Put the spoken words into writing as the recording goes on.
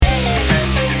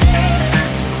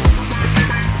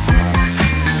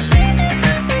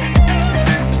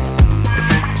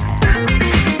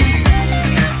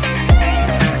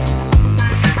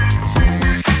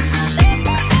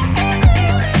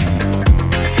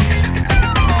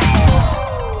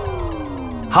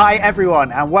Hi,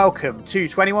 everyone, and welcome to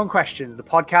 21 Questions, the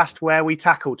podcast where we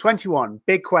tackle 21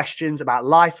 big questions about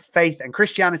life, faith, and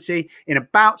Christianity in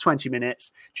about 20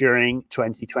 minutes during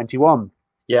 2021.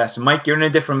 Yes, Mike, you're in a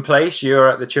different place.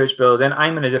 You're at the church building.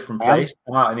 I'm in a different place.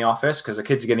 I'm out in the office because the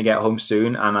kids are going to get home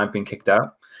soon and I've been kicked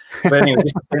out. But anyway,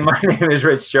 just to say, my name is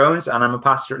Rich Jones and I'm a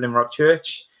pastor at Living Rock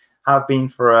Church. Have been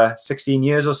for 16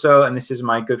 years or so. And this is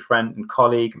my good friend and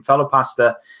colleague and fellow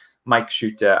pastor, Mike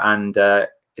Shooter. And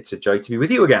it's a joy to be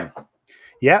with you again.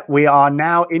 Yeah, we are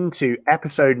now into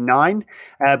episode 9,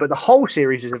 but the whole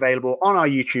series is available on our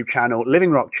YouTube channel,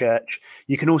 Living Rock Church.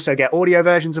 You can also get audio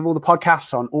versions of all the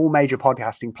podcasts on all major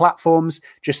podcasting platforms.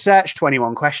 Just search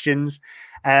 21 Questions.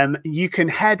 You can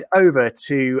head over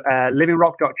to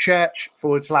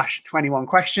livingrock.church/21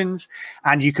 questions,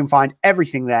 and you can find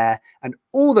everything there. And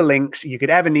all the links you could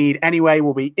ever need anyway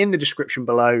will be in the description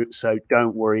below, so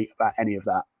don't worry about any of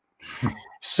that.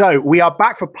 So we are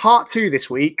back for part 2 this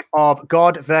week of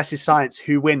God versus Science,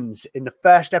 Who Wins? In the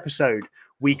first episode,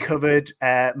 we covered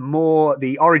more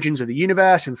the origins of the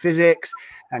universe and physics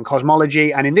and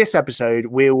cosmology. And in this episode,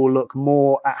 we will look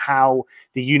more at how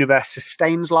the universe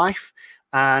sustains life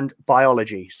and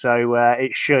biology. So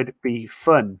it should be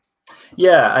fun.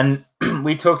 Yeah, and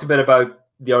we talked a bit about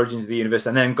the origins of the universe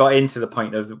and then got into the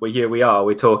point of, well, here we are,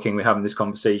 we're talking, we're having this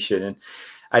conversation.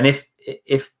 And if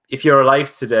you're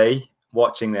alive today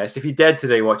watching this, if you're dead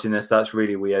today watching this, that's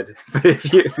really weird. But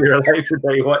if you're alive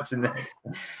today watching this,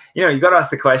 you got to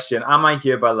ask the question, am I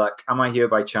here by luck? Am I here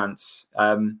by chance?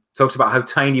 Talks about how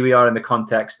tiny we are in the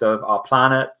context of our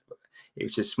planet,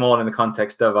 which is small in the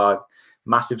context of our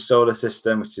massive solar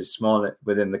system, which is small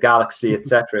within the galaxy,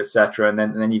 etc., etc. And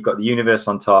then you've got the universe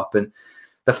on top. And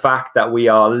the fact that we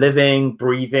are living,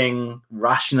 breathing,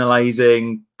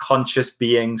 rationalizing, conscious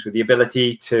beings with the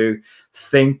ability to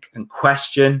think and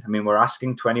question. I mean, we're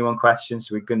asking 21 questions,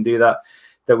 so we can do that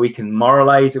we can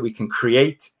moralize, that we can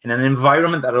create in an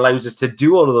environment that allows us to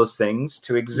do all of those things,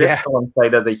 to exist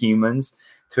alongside other humans,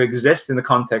 to exist in the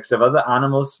context of other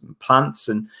animals, plants,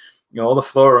 and all the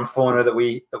flora and fauna that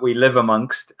we live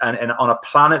amongst, and on a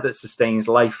planet that sustains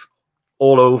life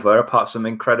all over, apart from some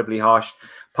incredibly harsh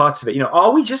parts of it.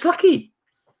 Are we just lucky?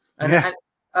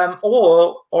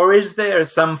 Or is there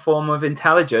some form of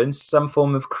intelligence, some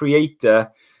form of creator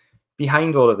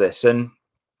behind all of this? And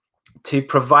to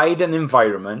provide an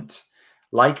environment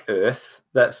like Earth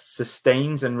that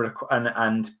sustains and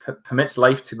permits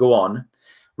life to go on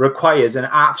requires an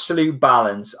absolute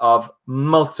balance of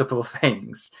multiple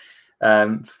things,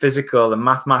 physical and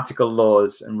mathematical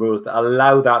laws and rules that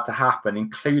allow that to happen,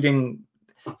 including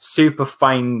super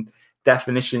fine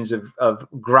definitions of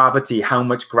gravity, how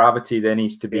much gravity there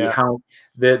needs to be, how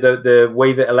the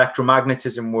way that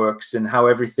electromagnetism works, and how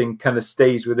everything kind of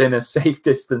stays within a safe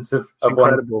distance of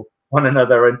one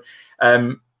another.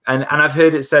 And I've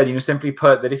heard it said, simply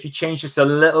put, that if you change just a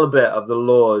little bit of the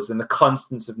laws and the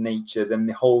constants of nature, then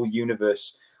the whole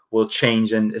universe will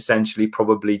change and essentially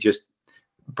probably just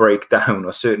break down,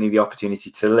 or certainly the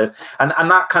opportunity to live. And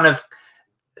that kind of,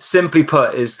 simply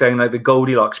put, is thing like the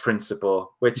Goldilocks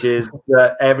principle, which is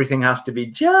that everything has to be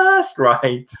just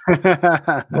right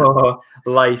for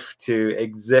life to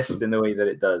exist in the way that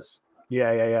it does.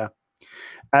 Yeah.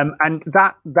 And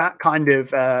that kind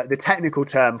of the technical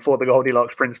term for the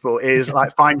Goldilocks principle is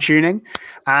like fine tuning.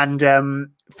 And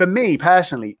for me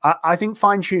personally, I think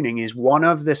fine tuning is one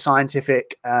of the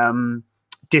scientific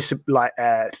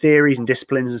theories and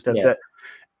disciplines and stuff that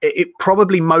it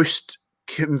probably most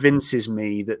convinces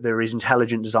me that there is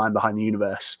intelligent design behind the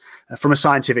universe from a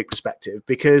scientific perspective,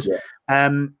 because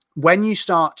when you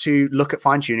start to look at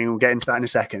fine-tuning, we'll get into that in a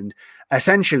second,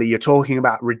 essentially you're talking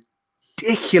about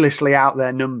ridiculously out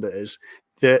there numbers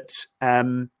that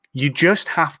you just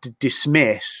have to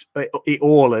dismiss it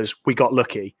all as we got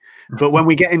lucky. But when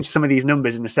we get into some of these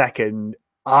numbers in a second,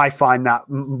 I find that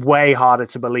way harder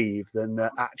to believe than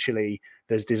that actually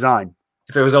there's design.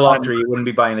 If it was a lottery, you wouldn't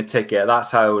be buying a ticket.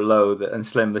 That's how low and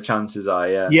slim the chances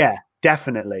are. Yeah,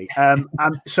 definitely.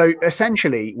 So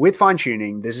essentially, with fine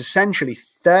tuning, there's essentially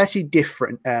 30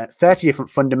 different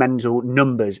fundamental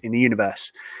numbers in the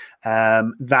universe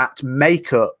that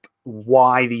make up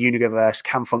why the universe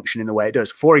can function in the way it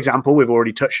does. For example, we've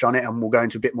already touched on it, and we'll go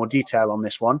into a bit more detail on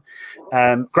this one.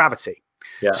 Gravity.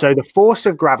 Yeah. So the force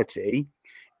of gravity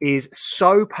is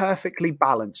so perfectly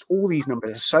balanced. All these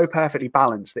numbers are so perfectly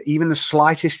balanced that even the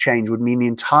slightest change would mean the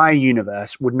entire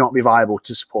universe would not be viable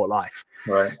to support life.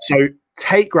 Right. So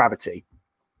take gravity.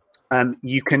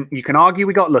 You can argue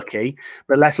we got lucky,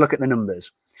 but let's look at the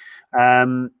numbers.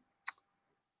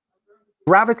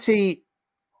 Gravity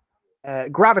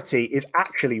gravity is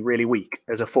actually really weak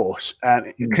as a force.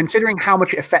 Considering how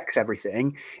much it affects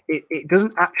everything, it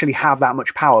doesn't actually have that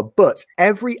much power. But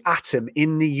every atom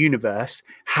in the universe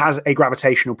has a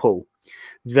gravitational pull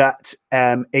that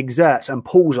exerts and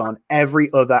pulls on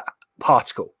every other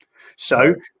particle.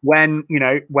 So when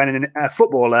a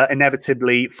footballer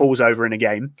inevitably falls over in a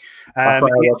game,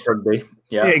 rugby.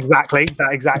 Yeah, exactly.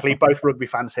 Both rugby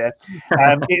fans here.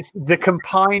 It's the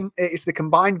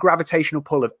combined gravitational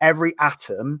pull of every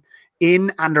atom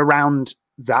in and around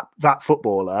that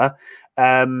footballer,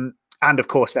 and of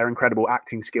course their incredible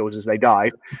acting skills as they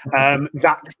dive,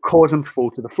 that cause them to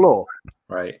fall to the floor.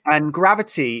 Right. And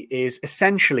gravity is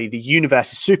essentially the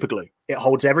universe's superglue. It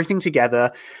holds everything together,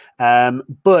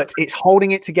 but it's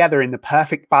holding it together in the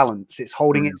perfect balance. It's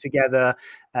holding it together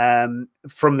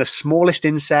from the smallest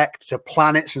insect to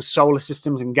planets and solar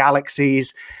systems and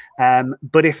galaxies.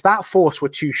 But if that force were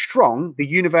too strong, the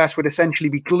universe would essentially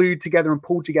be glued together and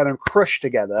pulled together and crushed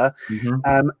together.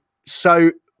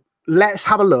 So let's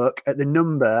have a look at the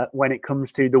number when it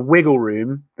comes to the wiggle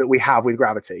room that we have with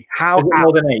gravity. Is it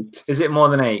more than 8? Is it more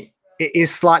than 8? It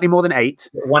is slightly more than 8.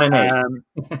 1 in 8.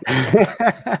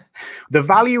 The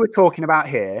value we're talking about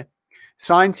here,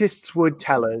 scientists would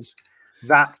tell us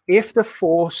that if the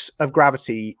force of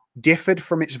gravity differed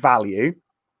from its value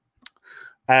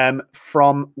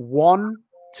from 1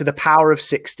 to the power of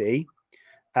 60,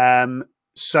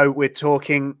 so we're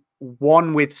talking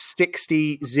 1 with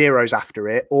 60 zeros after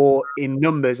it, or in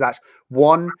numbers, that's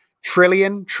 1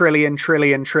 trillion, trillion,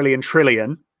 trillion, trillion,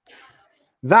 trillion.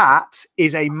 That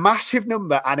is a massive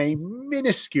number and a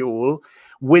minuscule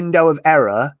window of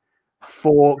error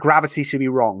for gravity to be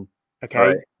wrong. Okay.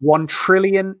 Right. 1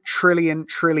 trillion, trillion,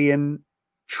 trillion,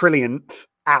 trillionth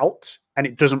out, and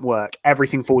it doesn't work.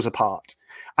 Everything falls apart.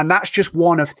 And that's just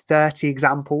one of 30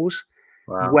 examples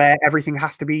where everything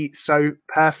has to be so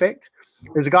perfect.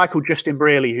 There's a guy called Justin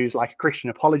Brearley who's like a Christian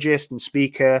apologist and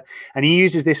speaker, and he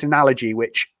uses this analogy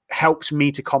which helps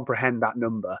me to comprehend that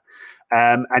number,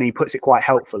 and he puts it quite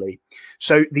helpfully.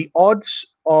 So the odds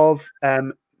of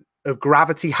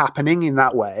gravity happening in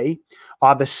that way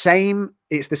are the same.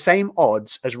 It's the same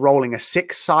odds as rolling a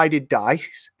 6-sided die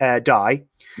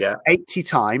 80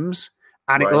 times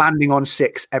and it landing on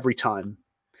 6 every time.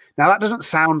 Now that doesn't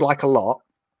sound like a lot,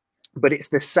 but it's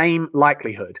the same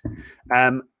likelihood.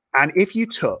 And if you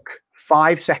took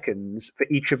 5 seconds for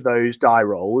each of those die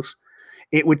rolls,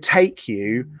 it would take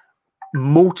you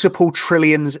multiple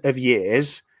trillions of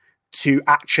years to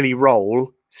actually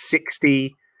roll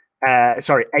 80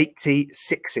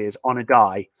 sixes on a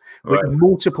die with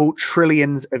multiple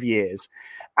trillions of years.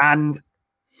 And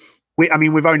we've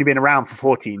only been around for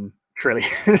 14 trillion.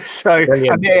 So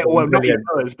not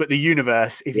us, but the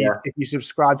universe, if you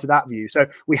subscribe to that view. So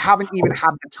we haven't even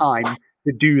had the time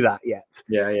to do that yet,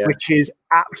 which is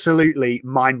absolutely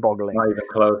mind-boggling. Not even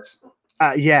close.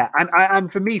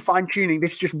 And for me, fine-tuning,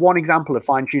 this is just one example of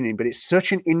fine-tuning, but it's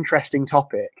such an interesting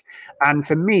topic. And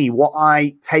for me, what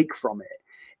I take from it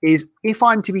is, if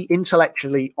I'm to be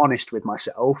intellectually honest with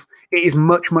myself, it is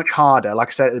much, much harder, like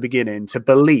I said at the beginning, to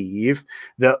believe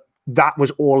that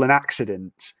was all an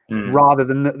accident rather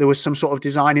than that there was some sort of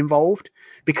design involved,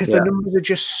 because the numbers are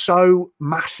just so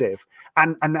massive.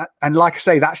 And like I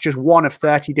say, that's just one of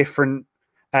 30 different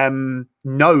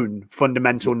known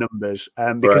fundamental numbers,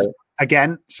 because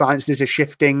again, science is a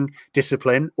shifting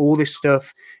discipline. All this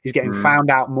stuff is getting found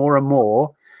out more and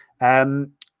more.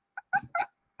 And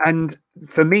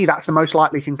for me, that's the most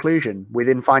likely conclusion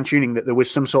within fine-tuning, that there was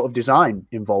some sort of design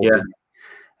involved in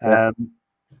it.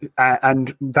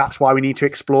 And that's why we need to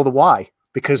explore the why,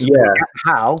 because we get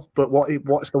how, but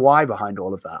what's the why behind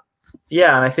all of that?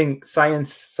 Yeah, and I think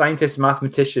scientists,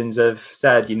 mathematicians have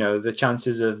said, the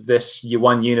chances of this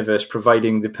one universe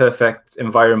providing the perfect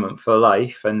environment for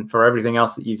life and for everything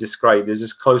else that you've described is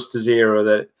as close to zero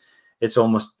that it's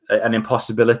almost an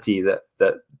impossibility that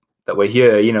we're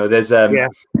here. There's a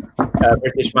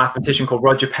British mathematician called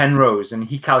Roger Penrose, and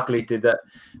he calculated that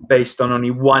based on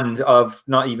only one of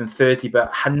not even 30, but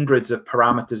hundreds of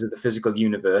parameters of the physical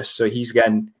universe. So he's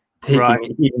taking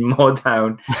it even more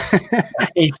down.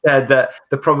 He said that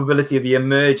the probability of the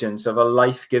emergence of a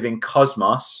life-giving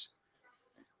cosmos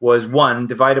was 1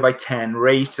 divided by 10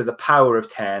 raised to the power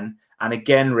of 10 and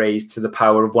again raised to the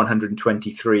power of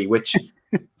 123, which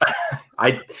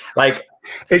I like.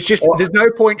 It's just, there's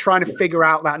no point trying to figure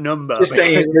out that number. Just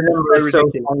saying the number is so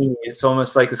tiny. It's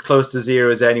almost like as close to zero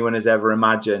as anyone has ever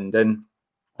imagined. And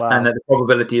that the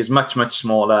probability is much, much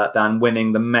smaller than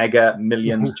winning the mega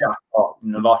millions jackpot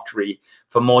in the lottery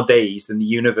for more days than the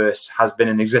universe has been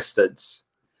in existence.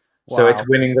 So it's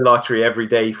winning the lottery every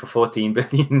day for 14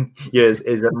 billion years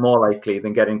is more likely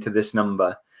than getting to this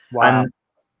number. Wow.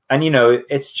 And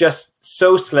it's just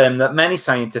so slim that many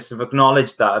scientists have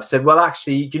acknowledged that, have said, well,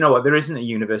 actually, do you know what? There isn't a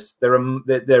universe. There's a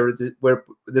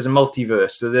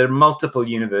multiverse. So there are multiple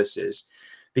universes,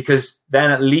 because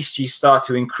then at least you start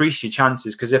to increase your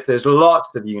chances. Because if there's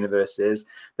lots of universes,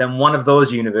 then one of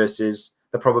those universes,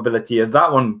 the probability of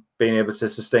that one being able to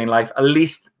sustain life, at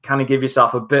least kind of give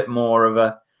yourself a bit more of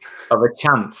a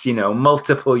chance,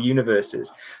 multiple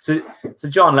universes. So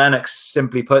John Lennox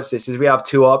simply puts this as we have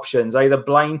two options: either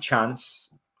blind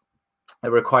chance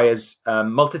that requires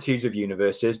multitudes of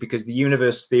universes because the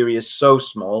universe theory is so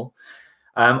small,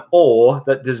 or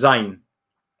that design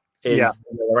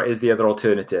is the other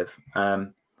alternative,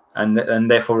 and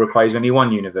therefore requires only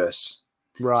one universe.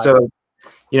 Right. So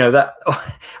that,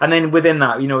 and then within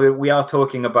that, we are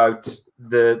talking about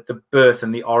the birth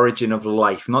and the origin of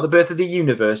life, not the birth of the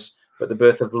universe, but the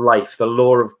birth of life, the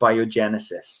law of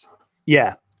biogenesis.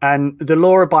 Yeah. And the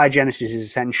law of biogenesis is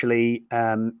essentially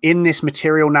in this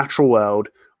material natural world,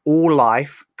 all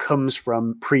life comes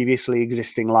from previously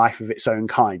existing life of its own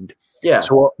kind. Yeah.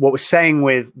 So what we're saying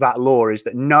with that law is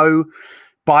that no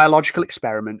biological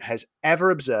experiment has ever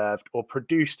observed or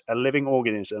produced a living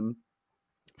organism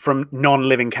from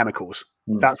non-living chemicals.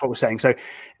 That's what we're saying. So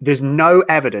there's no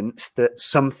evidence that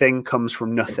something comes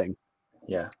from nothing.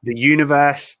 Yeah. The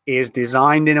universe is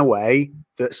designed in a way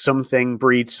that something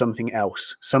breeds something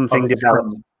else, something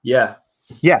develops. Yeah.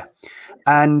 Yeah.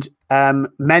 And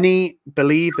many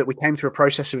believe that we came through a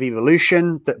process of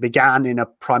evolution that began in a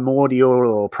primordial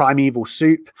or primeval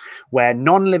soup where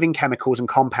non-living chemicals and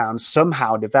compounds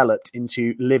somehow developed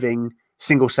into living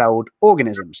single-celled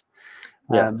organisms.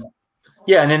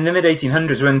 Yeah, and in the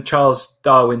mid-1800s, when Charles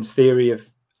Darwin's theory of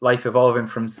life evolving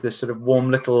from this sort of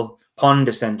warm little pond,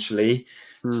 essentially,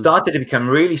 started to become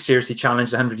really seriously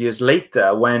challenged 100 years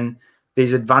later, when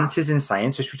these advances in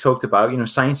science, which we talked about,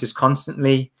 science is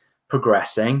constantly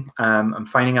progressing and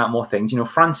finding out more things.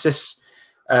 Francis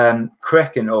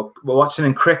Crick or Watson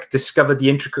and Crick discovered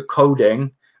the intricate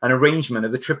coding and arrangement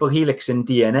of the triple helix in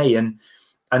DNA,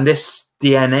 and this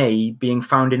DNA being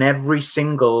found in every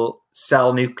single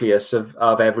cell nucleus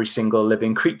of every single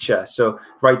living creature. So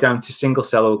right down to single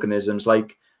cell organisms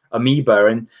like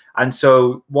amoeba. And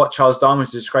so what Charles Darwin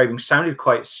was describing sounded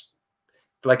quite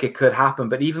like it could happen.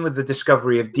 But even with the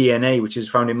discovery of DNA, which is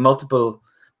found in multiple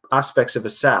aspects of a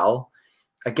cell,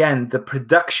 again, the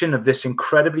production of this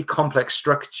incredibly complex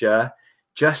structure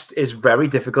just is very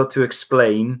difficult to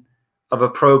explain of a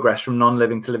progress from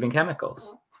non-living to living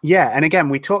chemicals. Yeah. And again,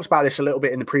 we talked about this a little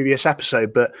bit in the previous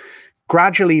episode, but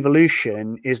gradual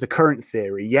evolution is the current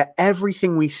theory. Yet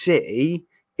everything we see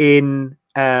in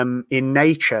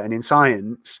nature and in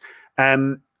science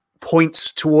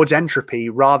points towards entropy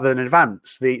rather than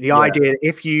advance. The idea that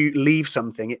if you leave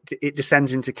something, it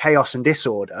descends into chaos and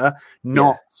disorder,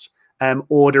 not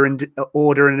order and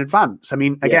advance. I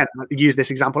mean, again, I used this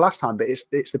example last time, but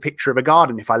it's the picture of a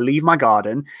garden. If I leave my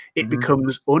garden, it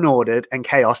becomes unordered and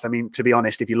chaos. I mean, to be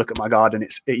honest, if you look at my garden,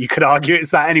 you could argue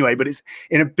it's that anyway, but it's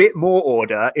in a bit more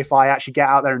order if I actually get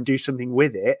out there and do something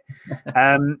with it.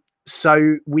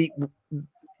 So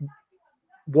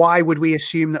why would we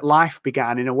assume that life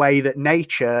began in a way that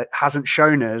nature hasn't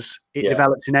shown us it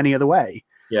developed in any other way?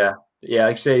 Yeah. Yeah,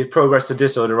 like I say, progress to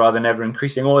disorder rather than ever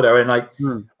increasing order, and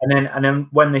then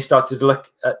when they started to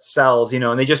look at cells,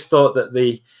 and they just thought that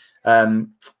the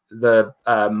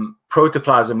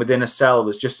protoplasm within a cell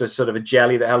was just a sort of a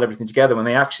jelly that held everything together. When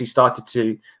they actually started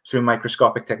to, through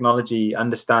microscopic technology,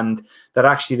 understand that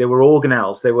actually there were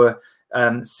organelles, there were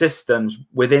systems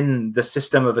within the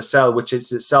system of a cell, which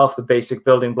is itself the basic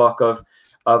building block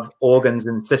of organs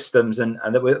and systems, and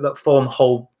that form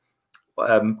whole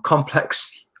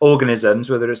complex organisms,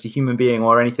 whether it's a human being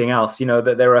or anything else,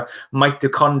 that there are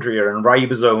mitochondria and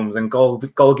ribosomes and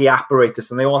Golgi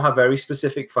apparatus, and they all have very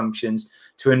specific functions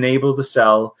to enable the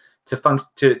cell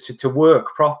to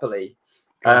work properly.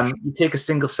 You take a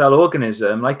single cell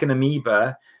organism like an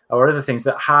amoeba or other things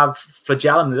that have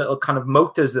flagellum, the little kind of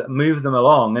motors that move them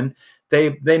along, and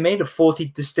they made 40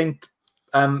 distinct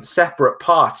separate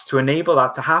parts to enable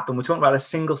that to happen. We're talking about a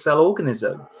single cell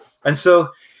organism. And so,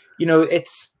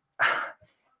 it's,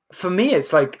 for me,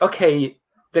 it's like, okay,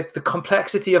 the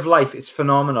complexity of life is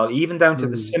phenomenal, even down to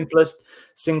the simplest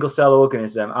single cell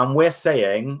organism. And we're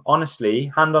saying,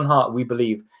 honestly, hand on heart, we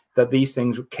believe that these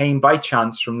things came by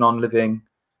chance from non-living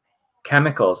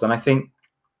chemicals. And I think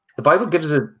the Bible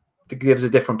gives a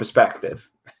different perspective.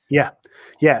 Yeah.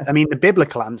 I mean, the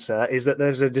biblical answer is that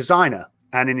there's a designer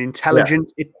and an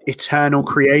intelligent, eternal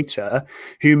creator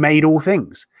who made all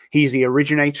things. He's the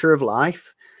originator of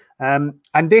life.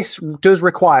 And this does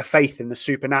require faith in the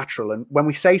supernatural. And when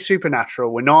we say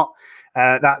supernatural, we're not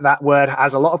that word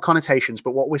has a lot of connotations,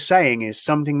 but what we're saying is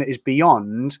something that is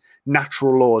beyond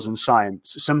natural laws and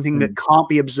science, something that can't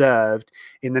be observed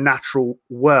in the natural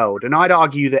world. And I'd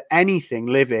argue that anything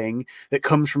living that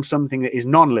comes from something that is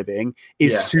non-living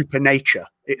is supernature.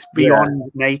 It's beyond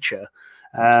nature.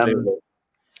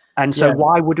 And so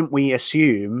why wouldn't we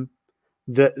assume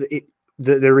that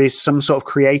that there is some sort of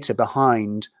creator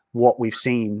behind what we've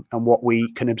seen and what we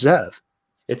can observe?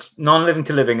 It's non-living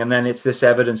to living, and then it's this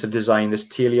evidence of design, this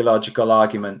teleological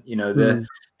argument, you know, the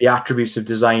attributes of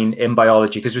design in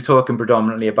biology, because we're talking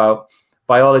predominantly about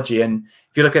biology. And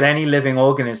if you look at any living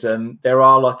organism, there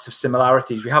are lots of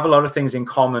similarities. We have a lot of things in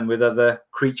common with other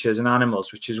creatures and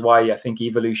animals, which is why I think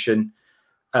evolution,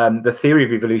 the theory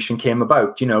of evolution came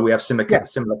about. You know, we have similar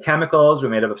chemicals, we're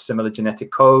made up of similar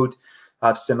genetic code,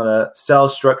 have similar cell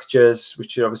structures,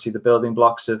 which are obviously the building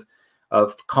blocks of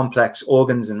complex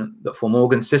organs and that form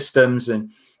organ systems.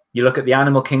 And you look at the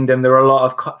animal kingdom, there are a lot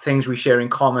of things we share in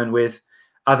common with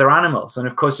other animals. And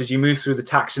of course, as you move through the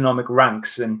taxonomic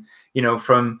ranks and, you know,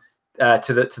 from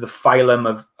to the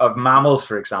phylum of mammals,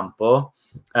 for example,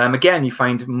 again, you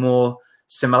find more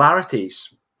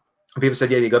similarities. People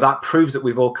said, yeah, you go, that proves that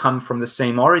we've all come from the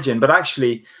same origin. But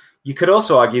actually, you could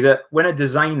also argue that when a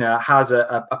designer has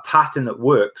a pattern that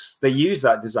works, they use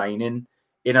that design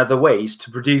in other ways to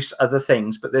produce other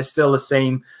things, but there's still the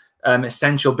same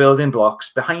essential building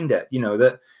blocks behind it, you know,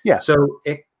 that. Yeah. So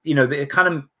it, you know, it kind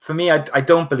of, for me, I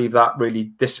don't believe that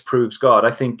really disproves God.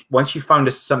 I think once you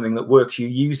found something that works, you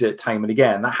use it time and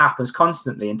again. That happens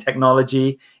constantly in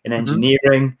technology, in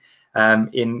engineering,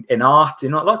 in art,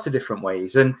 in lots of different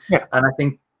ways. And I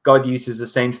think God uses the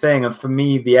same thing. And for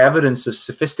me, the evidence of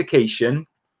sophistication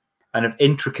and of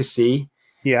intricacy,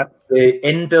 the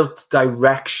inbuilt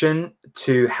direction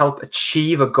to help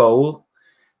achieve a goal,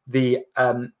 the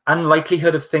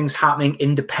unlikelihood of things happening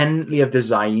independently of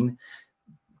design,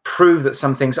 prove that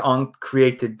some things aren't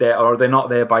created there or they're not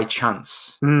there by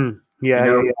chance. There's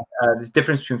a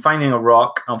difference between finding a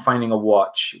rock and finding a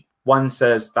watch. One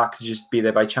says that could just be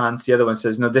there by chance. The other one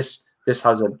says, no, this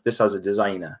has a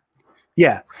designer.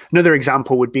 Yeah. Another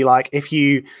example would be like if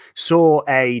you saw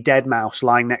a dead mouse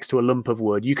lying next to a lump of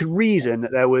wood, you could reason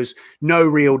that there was no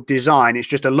real design. It's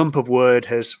just a lump of wood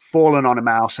has fallen on a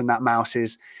mouse and that mouse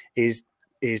is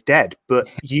dead. But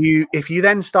if you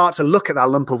then start to look at that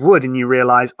lump of wood and you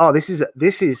realize, oh, this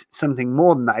is something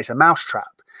more than that. It's a mouse trap.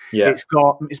 Yeah.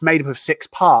 It's made up of 6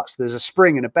 parts. There's a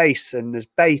spring and a base, and there's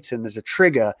bait, and there's a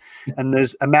trigger, and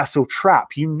there's a metal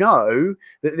trap. You know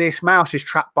that this mouse is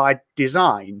trapped by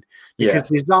design because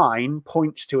design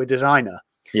points to a designer.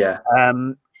 Yeah.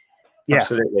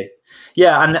 Absolutely.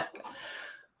 Yeah. And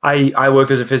I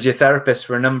worked as a physiotherapist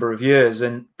for a number of years,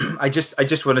 and I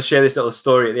just want to share this little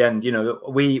story at the end. You know,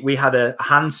 we had a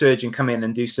hand surgeon come in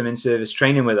and do some in-service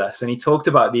training with us, and he talked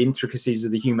about the intricacies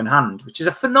of the human hand, which is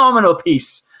a phenomenal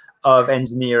piece of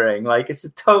engineering. Like, it's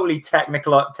a totally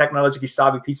technologically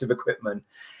savvy piece of equipment.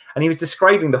 And he was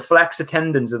describing the flexor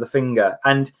tendons of the finger.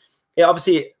 And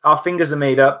obviously our fingers are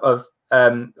made up of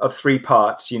 3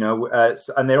 parts, you know,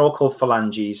 and they're all called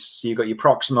phalanges. So you've got your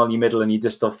proximal, your middle, and your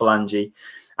distal phalange.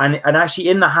 And actually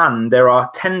in the hand, there are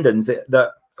tendons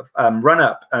that run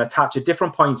up and attach at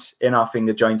different points in our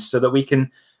finger joints so that we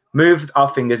can move our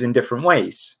fingers in different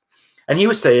ways. And he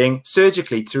was saying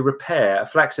surgically to repair a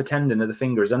flexor tendon of the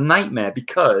finger is a nightmare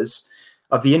because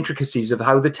of the intricacies of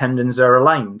how the tendons are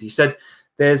aligned. He said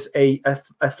there's a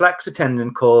flexor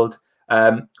tendon called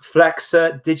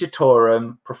flexor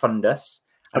digitorum profundus,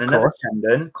 and another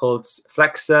tendon called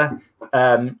flexor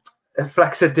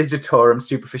digitorum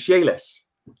superficialis.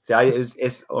 See,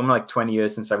 it's I'm like 20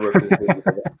 years since I worked with it.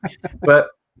 But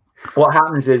what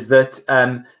happens is that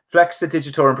flexor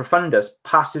digitorum profundus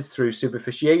passes through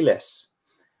superficialis.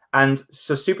 And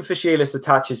so superficialis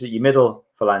attaches at your middle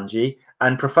phalange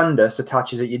and profundus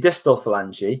attaches at your distal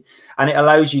phalange. And it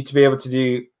allows you to be able to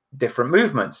do different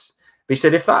movements. But he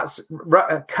said if that's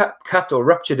cut or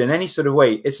ruptured in any sort of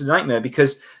way, it's a nightmare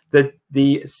because the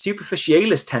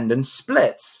superficialis tendon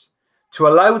splits to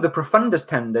allow the profundus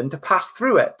tendon to pass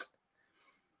through it.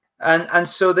 And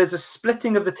so there's a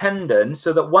splitting of the tendon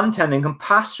so that one tendon can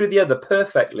pass through the other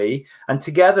perfectly, and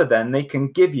together then they can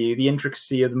give you the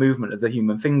intricacy of the movement of the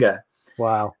human finger.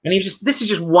 Wow. And this is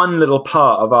just one little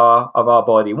part of our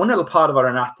body, one little part of our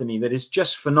anatomy that is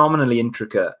just phenomenally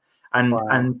intricate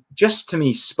and just to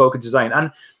me spoke of design.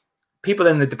 And people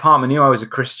in the department knew I was a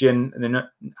Christian,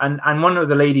 and one of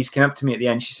the ladies came up to me at the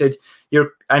end. She said,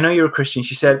 I know you're a Christian.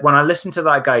 She said, when I listened to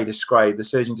that guy the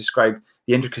surgeon describe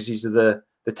the intricacies of the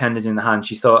tendons in the hand,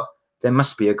 she thought, there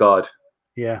must be a God.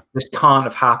 Yeah. This can't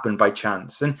have happened by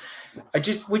chance. And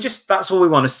that's all we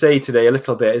want to say today a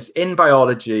little bit is in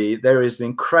biology, there is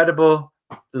incredible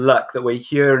luck that we're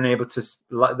here and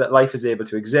that life is able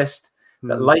to exist,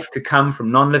 that life could come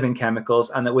from non-living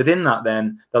chemicals, and that within that,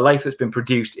 then the life that's been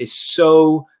produced is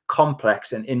so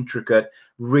complex and intricate,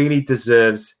 really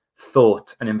deserves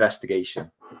thought and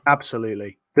investigation.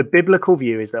 Absolutely. The biblical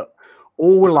view is that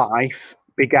all life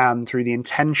began through the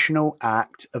intentional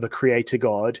act of a creator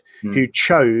God who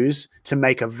chose to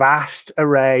make a vast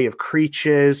array of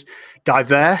creatures,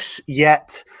 diverse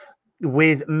yet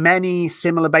with many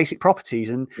similar basic properties,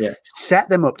 and set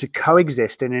them up to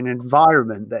coexist in an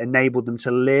environment that enabled them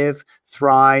to live,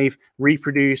 thrive,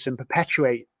 reproduce, and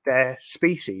perpetuate their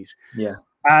species. Yeah.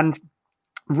 And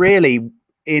really,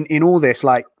 in all this,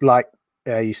 like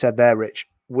you said there, Rich,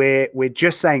 we're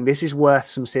just saying this is worth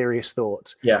some serious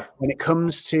thought. Yeah. When it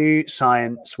comes to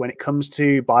science, when it comes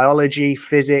to biology,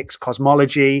 physics,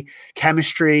 cosmology,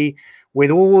 chemistry, with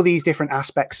all these different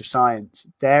aspects of science,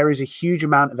 there is a huge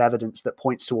amount of evidence that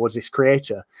points towards this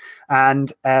creator.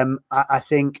 And I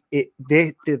think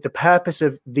the purpose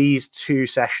of these two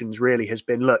sessions really has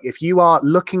been, look, if you are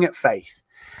looking at faith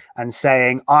and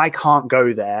saying, I can't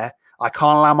go there, I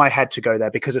can't allow my head to go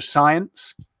there because of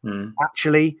science,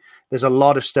 actually, there's a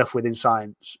lot of stuff within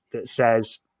science that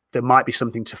says there might be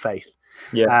something to faith.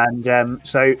 Yeah. And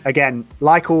so again,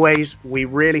 like always, we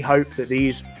really hope that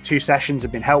these two sessions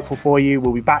have been helpful for you.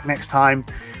 We'll be back next time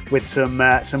with some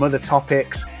other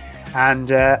topics, and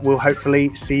we'll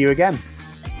hopefully see you again.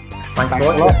 Thanks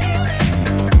a lot.